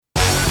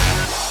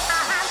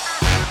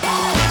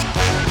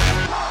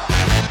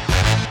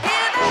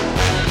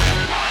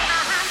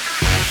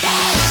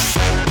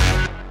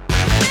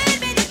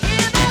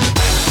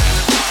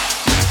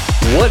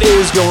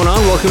is going on?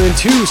 Welcome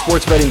into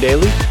Sports Betting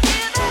Daily.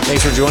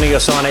 Thanks for joining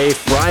us on a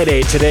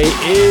Friday. Today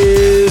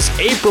is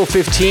April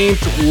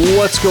 15th.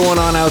 What's going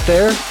on out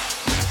there?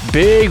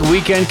 Big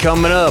weekend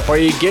coming up. Are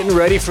you getting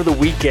ready for the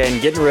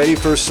weekend? Getting ready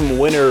for some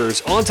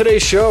winners? On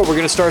today's show, we're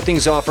going to start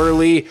things off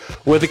early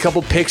with a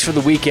couple picks for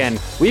the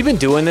weekend. We've been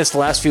doing this the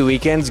last few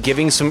weekends,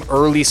 giving some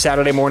early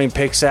Saturday morning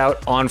picks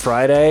out on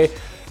Friday.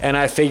 And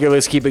I figure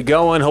let's keep it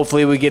going.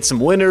 Hopefully we get some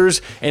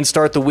winners and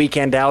start the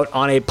weekend out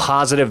on a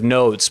positive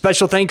note.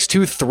 Special thanks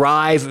to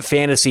Thrive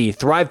Fantasy.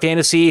 Thrive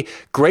Fantasy,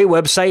 great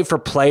website for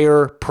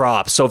player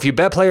props. So if you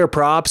bet player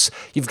props,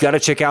 you've got to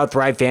check out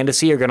Thrive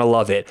Fantasy. You're going to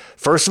love it.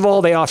 First of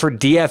all, they offer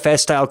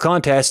DFS-style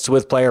contests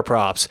with player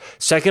props.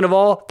 Second of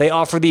all, they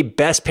offer the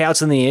best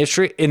payouts in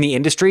the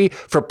industry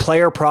for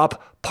player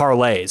prop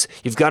parlays.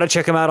 You've got to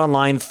check them out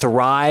online,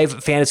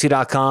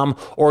 thrivefantasy.com,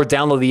 or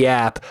download the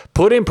app.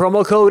 Put in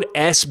promo code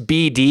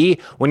SBD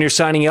when you're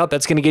signing up.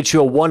 That's going to get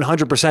you a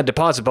 100%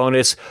 deposit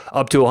bonus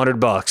up to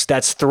 $100.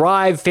 That's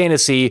Thrive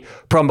Fantasy,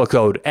 promo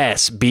code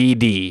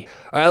SBD.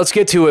 All right, let's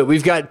get to it.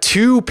 We've got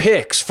two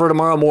picks for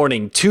tomorrow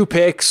morning, two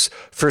picks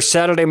for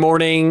Saturday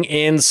morning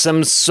in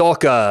some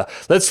soccer.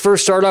 Let's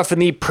first start off in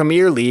the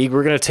Premier League.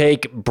 We're going to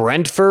take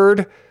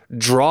Brentford,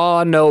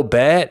 draw no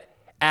bet,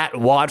 at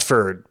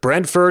Watford.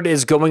 Brentford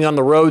is going on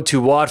the road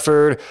to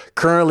Watford.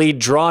 Currently,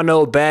 draw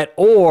no bet,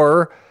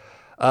 or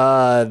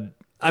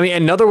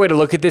another way to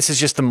look at this is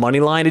just the money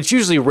line. It's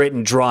usually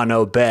written draw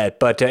no bet,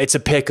 but it's a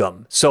pick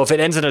 'em. So if it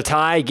ends in a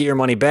tie, get your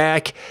money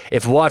back.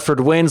 If Watford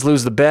wins,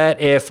 lose the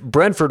bet. If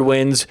Brentford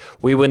wins,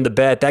 we win the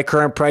bet. That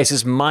current price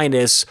is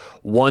minus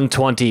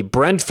 120.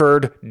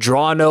 Brentford,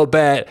 draw no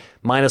bet,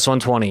 minus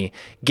 120.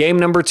 Game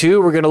number 2,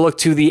 we're going to look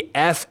to the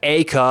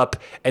FA Cup,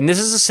 and this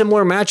is a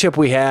similar matchup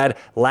we had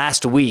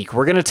last week.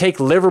 We're going to take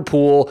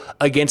Liverpool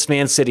against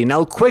Man City.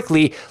 Now,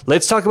 quickly,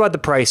 let's talk about the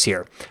price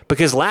here,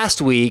 because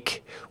last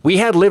week we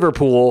had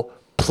Liverpool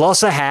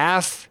plus a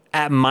half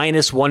at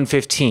minus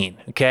 115,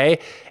 okay?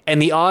 And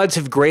the odds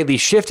have greatly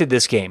shifted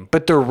this game.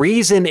 But the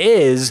reason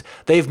is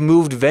they've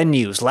moved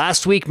venues.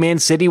 Last week, Man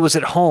City was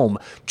at home.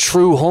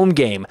 True home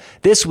game.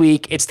 This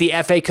week, it's the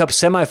FA Cup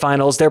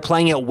semifinals. They're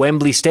playing at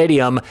Wembley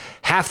Stadium.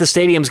 Half the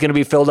stadium's going to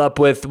be filled up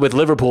with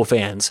Liverpool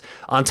fans.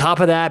 On top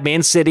of that,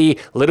 Man City,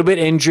 a little bit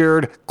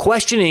injured,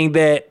 questioning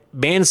that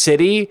Man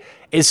City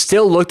is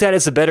still looked at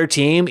as a better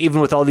team,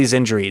 even with all these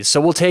injuries.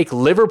 So we'll take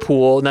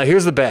Liverpool. Now,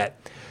 here's the bet.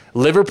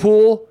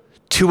 Liverpool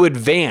to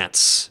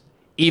advance,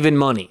 even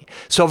money.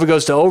 So if it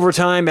goes to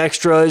overtime,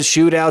 extras,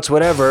 shootouts,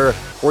 whatever,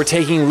 we're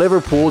taking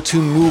Liverpool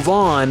to move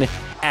on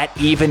at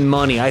even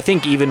money. I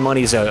think even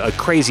money is a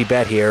crazy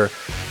bet here.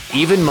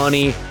 Even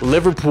money,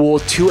 Liverpool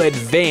to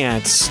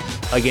advance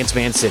against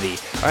Man City.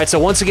 All right, so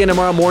once again,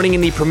 tomorrow morning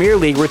in the Premier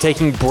League, we're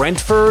taking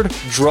Brentford,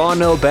 draw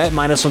no bet,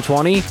 minus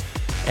 120.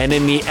 And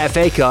in the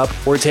FA Cup,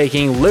 we're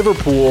taking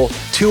Liverpool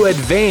to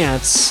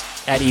advance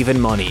at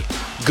even money.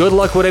 Good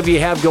luck whatever you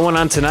have going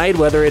on tonight,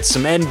 whether it's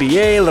some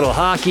NBA, a little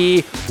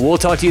hockey. We'll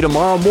talk to you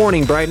tomorrow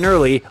morning bright and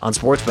early on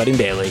Sports Betting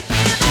Daily.